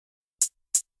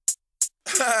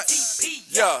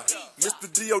Yeah, Mr.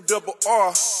 D.O.R.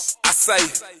 I say,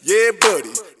 yeah, buddy.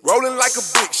 Rolling like a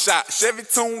big shot. Chevy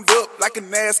tuned up like a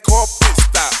NASCAR pit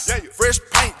stop. Fresh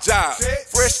paint job,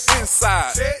 fresh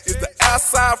inside. Is the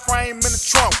outside frame in the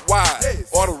trunk wide?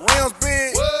 Or the rims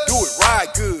big? Do it right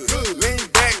good. Lean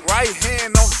back, right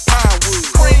hand on the pine wood.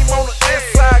 Cream on the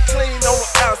inside, clean on the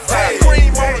outside.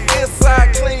 Cream on the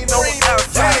inside, clean on the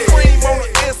outside. Cream on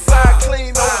the inside,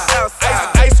 clean on the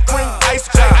outside.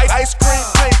 Ice cream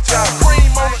paint job.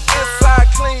 Cream on the inside,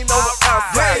 clean on the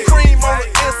outside. Cream on the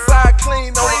inside,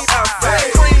 clean on the outside.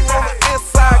 Cream on the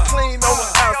inside, clean on the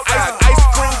outside. Ice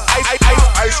cream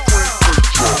paint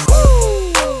job.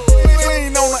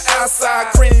 Clean on the outside,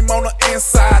 cream on the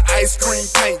inside. Ice cream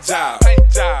paint job.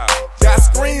 Got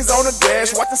screens on the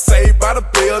dash, watching Saved by the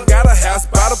Bell. Got a house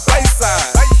by the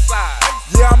bayside.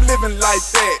 Yeah, I'm living like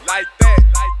that.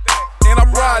 And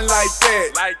I'm riding like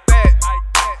that.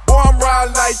 Boy, I'm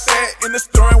riding like that. In the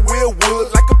steering wheel wood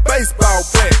like a baseball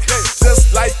bat.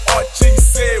 Just like Archie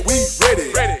said, we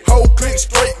ready. Whole click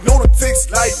straight, lunatics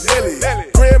like Nelly.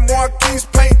 Grand Marquis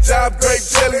paint job, grape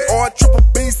jelly. Or triple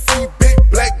BC, big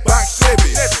black box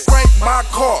Chevy. Crank my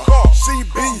car, she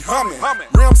be humming.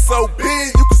 Rim so big,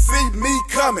 you can see me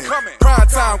coming. Prime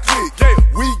time click,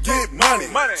 we get money.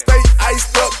 Stay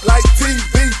iced up like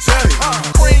TV Johnny.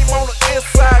 Cream on the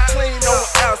inside, clean on the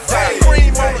outside.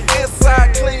 Cream on the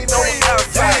inside, clean on the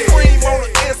outside. Cream on the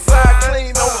inside,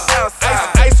 clean on the outside.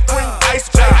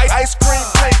 Ice cream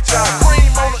paint job.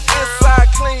 Cream on the inside,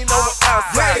 clean on the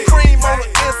outside. Cream on the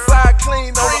inside,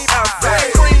 clean on the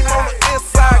outside. Cream on the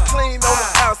inside, clean on the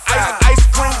outside. Ice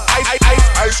cream.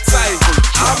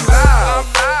 I'm live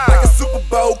like a Super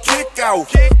Bowl kickoff.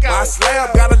 My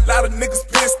slab got a lot of niggas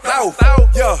pissed off.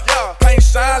 Yeah, paint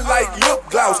shine like lip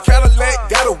gloss. Cadillac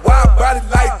got a wide body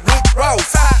like Rick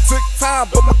Ross. Took time,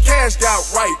 but my cash got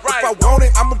right. If I want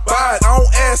it, I'ma buy it. I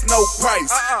don't ask no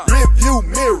price. Review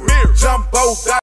mirror, jumbo.